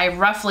I said, I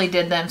roughly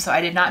did them, so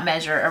I did not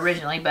measure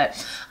originally,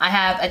 but I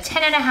have a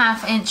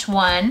 10.5 inch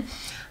one,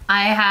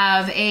 I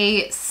have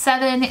a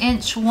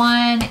 7-inch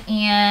one,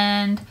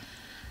 and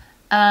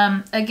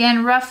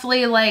again,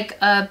 roughly like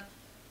a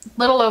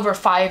little over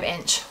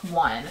 5-inch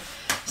one.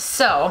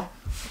 So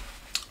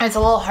it's a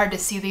little hard to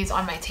see these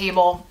on my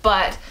table,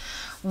 but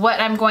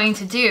what I'm going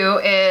to do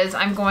is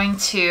I'm going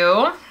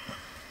to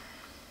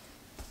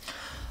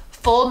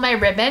fold my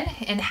ribbon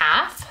in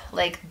half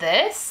like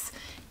this,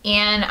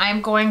 and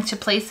I'm going to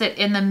place it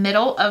in the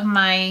middle of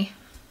my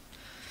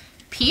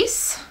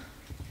piece.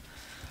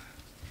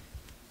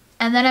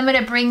 And then I'm going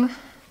to bring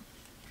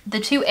the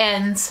 2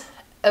 ends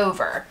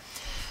over.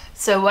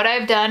 So what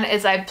I've done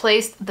is I've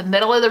placed the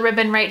middle of the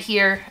ribbon right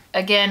here.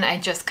 Again, I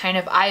just kind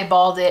of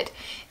eyeballed it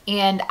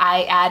and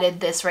I added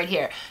this right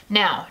here.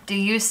 Now, do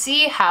you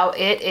see how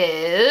it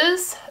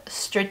is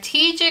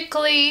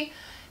strategically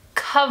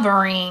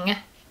covering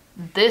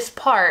this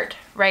part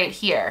right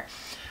here?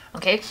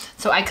 Okay,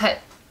 so I cut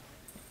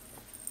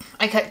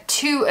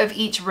 2 of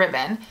each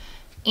ribbon,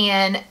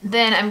 and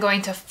then I'm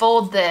going to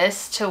fold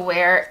this to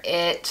where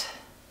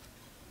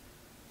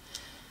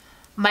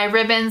my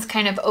ribbons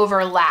kind of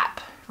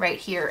overlap right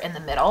here in the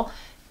middle,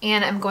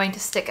 and I'm going to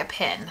stick a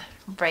pin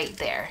right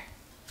there.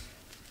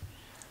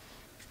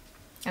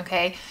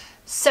 Okay,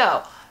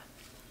 so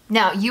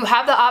now you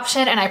have the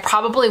option, and I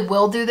probably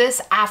will do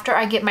this after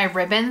I get my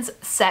ribbons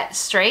set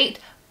straight,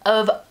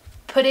 of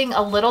putting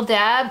a little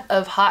dab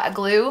of hot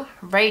glue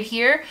right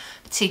here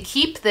to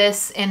keep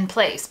this in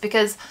place,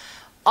 because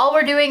all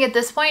we're doing at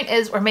this point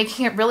is we're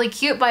making it really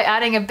cute by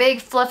adding a big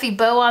fluffy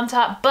bow on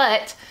top,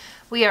 but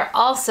we are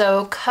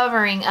also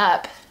covering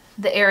up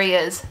the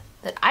areas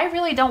that I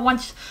really don't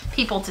want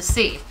people to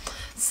see.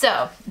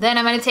 So then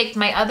I'm going to take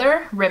my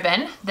other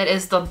ribbon, that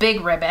is the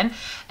big ribbon,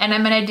 and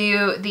I'm going to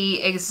do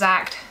the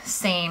exact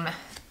same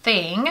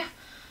thing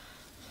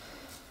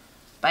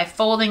by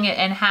folding it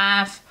in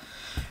half,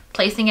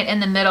 placing it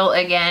in the middle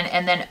again,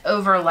 and then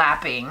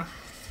overlapping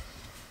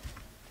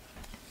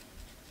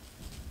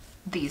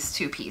these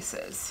 2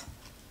 pieces.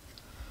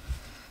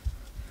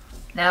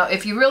 Now,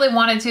 if you really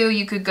wanted to,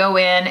 you could go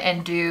in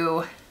and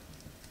do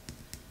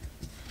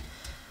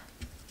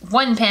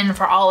 1 pin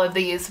for all of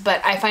these,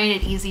 but I find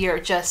it easier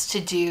just to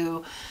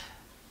do,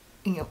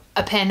 you know,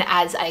 a pin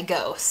as I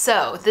go.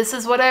 So this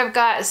is what I've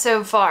got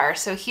so far.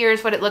 So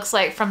here's what it looks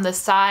like from the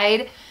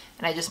side,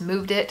 and I just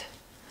moved it.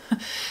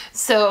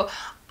 So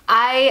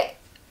I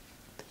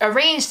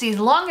arranged these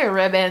longer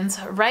ribbons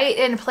right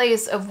in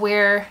place of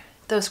where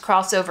those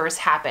crossovers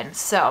happen.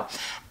 So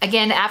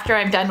again, after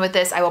I'm done with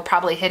this, I will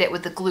probably hit it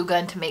with the glue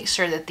gun to make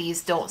sure that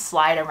these don't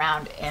slide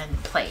around in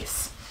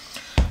place.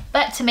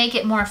 But to make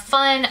it more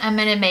fun, I'm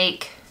gonna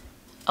make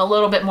a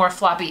little bit more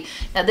floppy.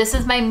 Now this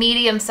is my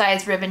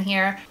medium-sized ribbon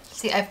here.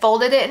 See, I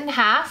folded it in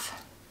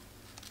half.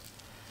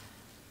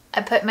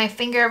 I put my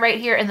finger right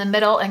here in the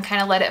middle and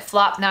kind of let it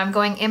flop. Now I'm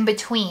going in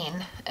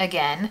between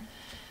again.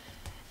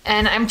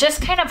 And I'm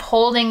just kind of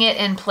holding it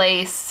in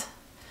place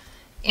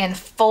and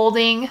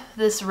folding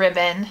this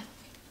ribbon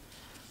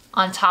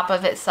on top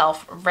of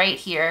itself right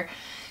here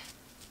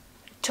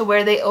to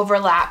where they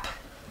overlap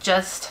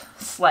just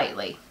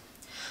slightly.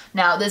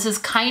 Now this is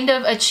kind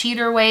of a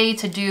cheater way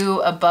to do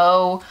a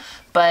bow,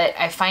 but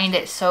I find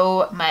it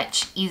so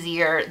much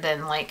easier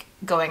than like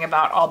going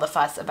about all the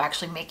fuss of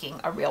actually making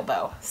a real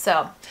bow.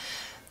 So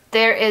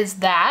there is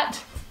that.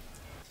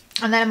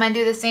 And then I'm gonna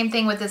do the same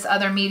thing with this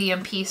other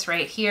medium piece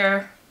right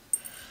here,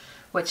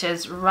 which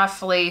is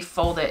roughly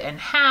fold it in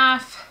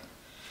half,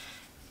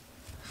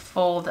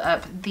 fold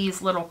up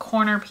these little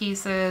corner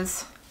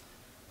pieces.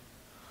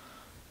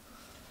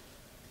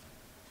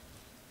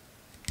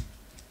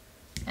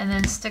 And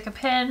then stick a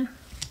pin,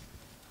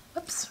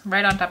 whoops,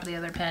 right on top of the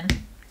other pin.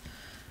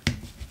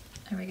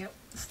 There we go.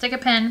 Stick a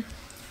pin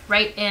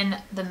right in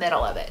the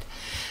middle of it.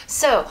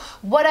 So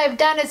what I've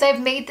done is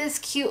I've made this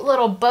cute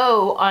little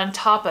bow on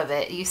top of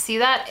it. You see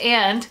that?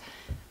 And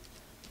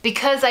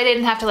because I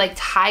didn't have to like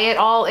tie it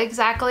all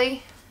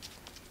exactly,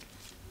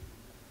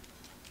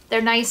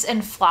 they're nice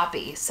and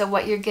floppy. So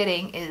what you're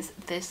getting is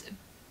this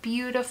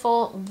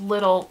beautiful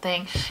little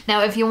thing.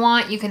 Now, if you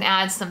want, you can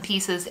add some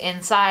pieces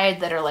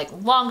inside that are like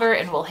longer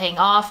and will hang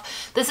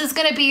off. This is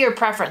gonna be your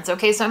preference,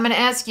 okay? So I'm gonna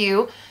ask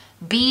you,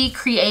 be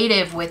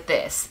creative with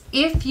this.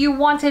 If you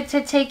wanted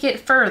to take it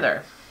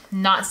further,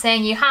 not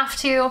saying you have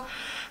to,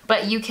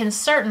 but you can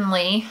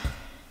certainly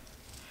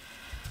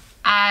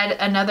add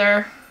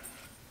another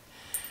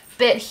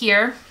bit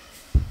here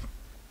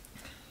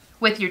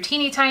with your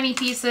teeny tiny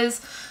pieces.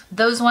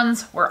 Those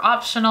ones were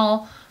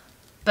optional.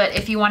 But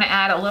if you want to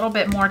add a little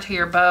bit more to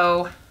your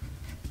bow,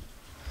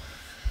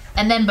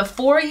 and then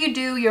before you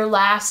do your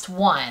last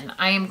one,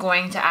 I am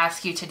going to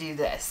ask you to do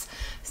this.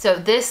 So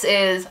this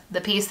is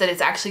the piece that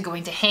is actually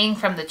going to hang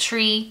from the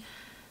tree.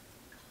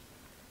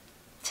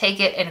 Take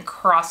it in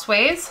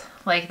crossways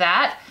like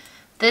that.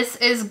 This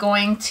is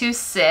going to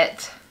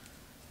sit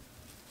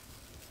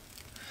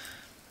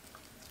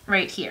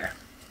right here.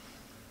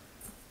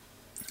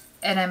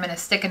 And I'm going to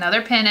stick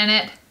another pin in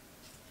it.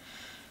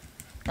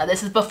 Now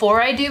this is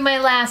before I do my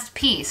last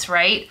piece,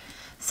 right?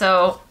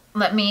 So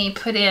let me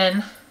put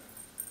in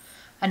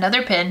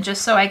another pin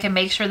just so I can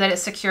make sure that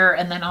it's secure,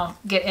 and then I'll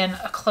get in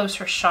a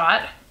closer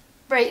shot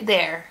right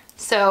there.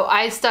 So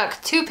I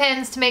stuck 2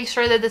 pins to make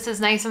sure that this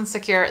is nice and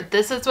secure.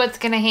 This is what's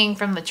gonna hang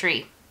from the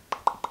tree.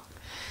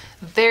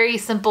 Very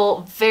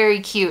simple,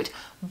 very cute,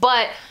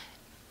 but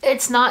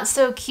it's not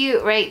so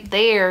cute right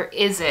there,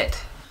 is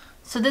it?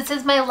 So this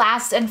is my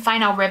last and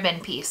final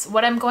ribbon piece.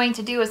 What I'm going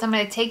to do is I'm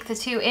going to take the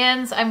 2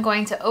 ends, I'm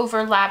going to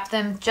overlap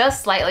them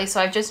just slightly. So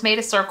I've just made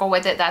a circle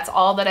with it. That's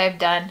all that I've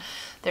done.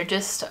 They're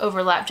just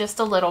overlapped just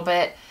a little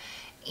bit.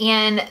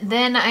 And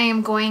then I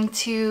am going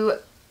to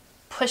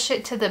push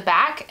it to the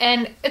back,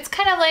 and it's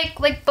kind of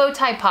like bow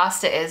tie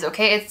pasta is,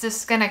 okay? It's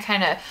just going to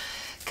kind of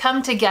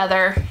come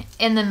together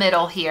in the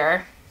middle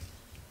here.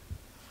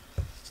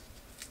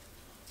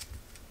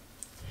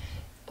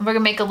 We're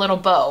gonna make a little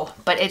bow,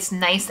 but it's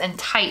nice and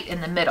tight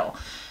in the middle.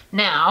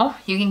 Now,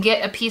 you can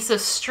get a piece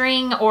of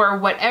string or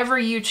whatever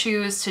you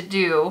choose to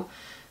do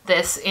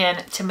this in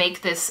to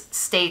make this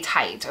stay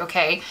tight,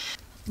 okay?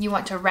 You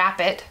want to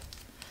wrap it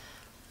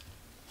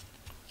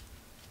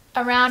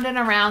around and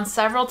around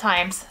several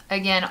times.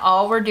 Again,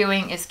 all we're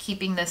doing is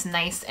keeping this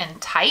nice and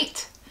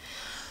tight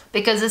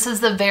because this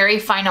is the very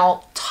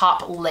final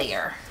top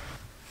layer.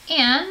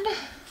 And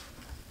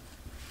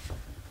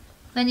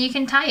then you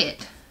can tie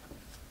it.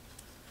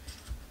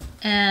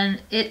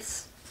 And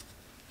it's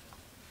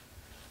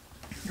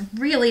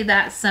really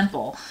that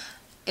simple.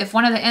 If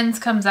one of the ends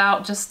comes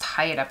out, just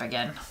tie it up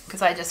again,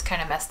 because I just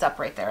kind of messed up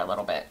right there a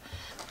little bit.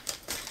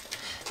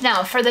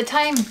 Now, for the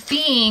time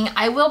being,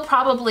 I will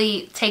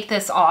probably take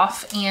this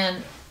off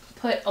and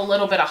put a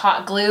little bit of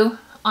hot glue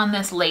on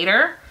this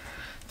later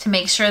to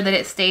make sure that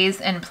it stays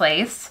in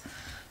place.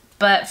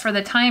 But for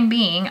the time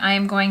being, I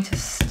am going to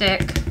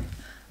stick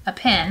a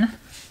pin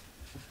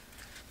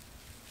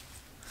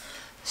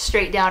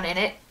straight down in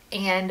it.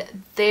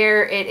 And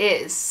there it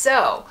is.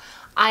 So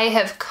I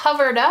have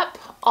covered up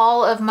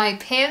all of my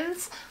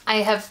pins. I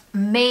have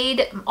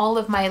made all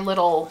of my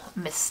little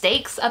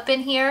mistakes up in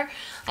here.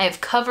 I have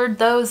covered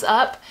those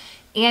up,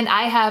 and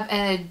I have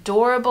an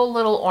adorable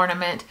little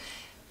ornament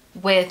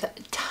with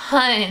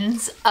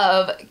tons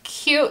of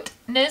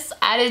cuteness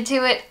added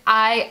to it.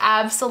 I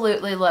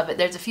absolutely love it.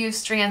 There's a few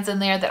strands in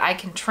there that I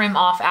can trim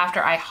off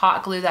after I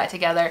hot glue that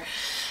together.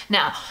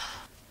 Now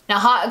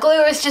hot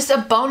glue is just a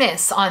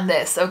bonus on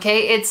this,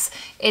 okay?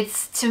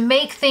 It's to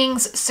make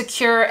things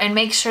secure and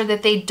make sure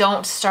that they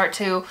don't start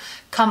to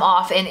come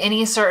off in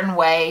any certain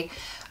way.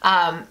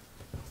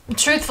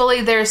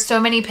 Truthfully, there's so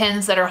many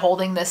pins that are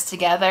holding this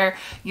together,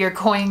 you're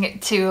going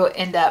to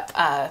end up,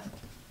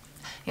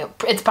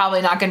 it's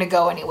probably not gonna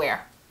go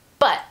anywhere.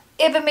 But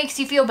if it makes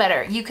you feel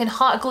better, you can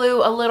hot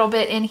glue a little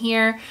bit in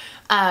here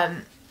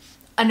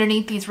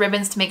underneath these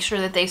ribbons to make sure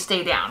that they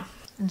stay down.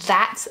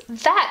 That's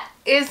that.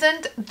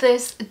 Isn't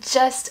this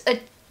just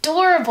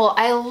adorable?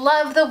 I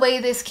love the way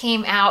this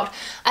came out.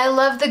 I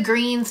love the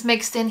greens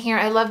mixed in here.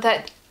 I love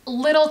that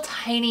little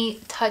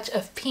tiny touch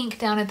of pink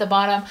down at the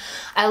bottom.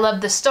 I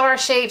love the star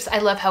shapes. I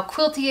love how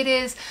quilty it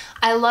is.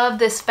 I love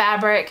this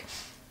fabric.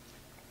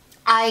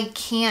 I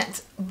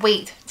can't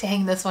wait to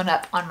hang this one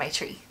up on my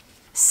tree.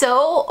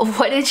 So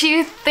what did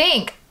you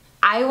think?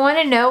 I want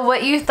to know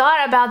what you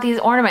thought about these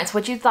ornaments,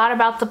 what you thought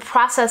about the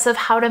process of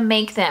how to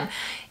make them.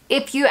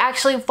 If you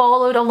actually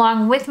followed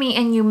along with me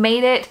and you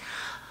made it,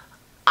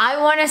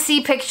 I want to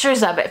see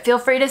pictures of it. Feel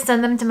free to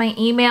send them to my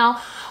email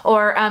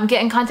or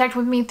get in contact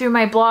with me through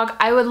my blog.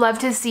 I would love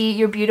to see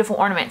your beautiful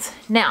ornaments.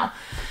 Now,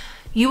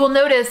 you will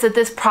notice that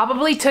this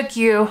probably took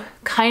you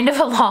kind of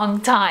a long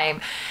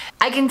time.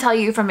 I can tell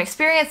you from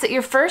experience that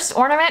your first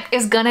ornament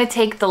is gonna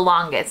take the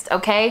longest,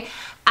 okay?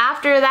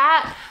 After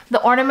that,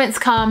 the ornaments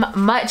come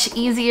much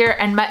easier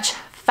and much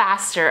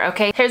faster,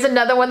 okay? Here's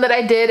another one that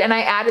I did, and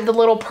I added the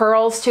little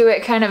pearls to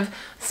it kind of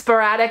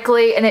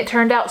sporadically, and it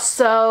turned out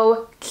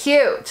so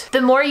cute. The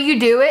more you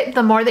do it,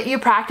 the more that you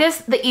practice,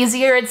 the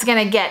easier it's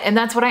gonna get. And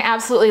that's what I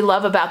absolutely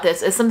love about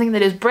this. It's something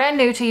that is brand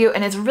new to you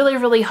and it's really,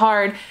 really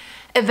hard.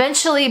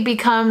 Eventually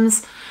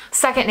becomes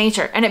second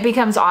nature and it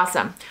becomes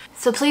awesome.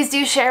 So please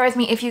do share with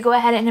me if you go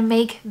ahead and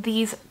make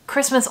these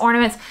Christmas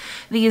ornaments,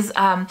 these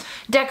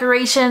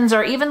decorations,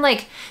 or even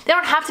like, they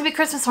don't have to be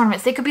Christmas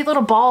ornaments. They could be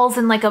little balls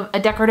in like a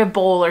decorative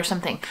bowl or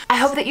something. I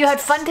hope that you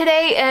had fun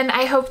today and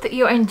I hope that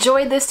you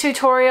enjoyed this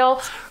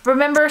tutorial.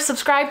 Remember,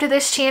 subscribe to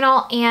this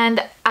channel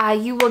and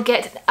you will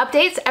get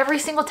updates every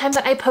single time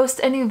that I post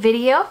a new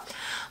video.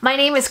 My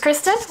name is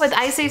Kristen with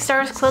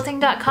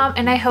ISaveStarsQuilting.com,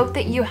 and I hope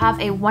that you have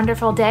a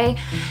wonderful day.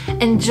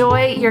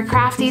 Enjoy your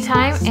crafty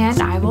time,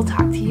 and I will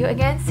talk to you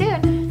again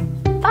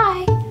soon.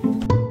 Bye.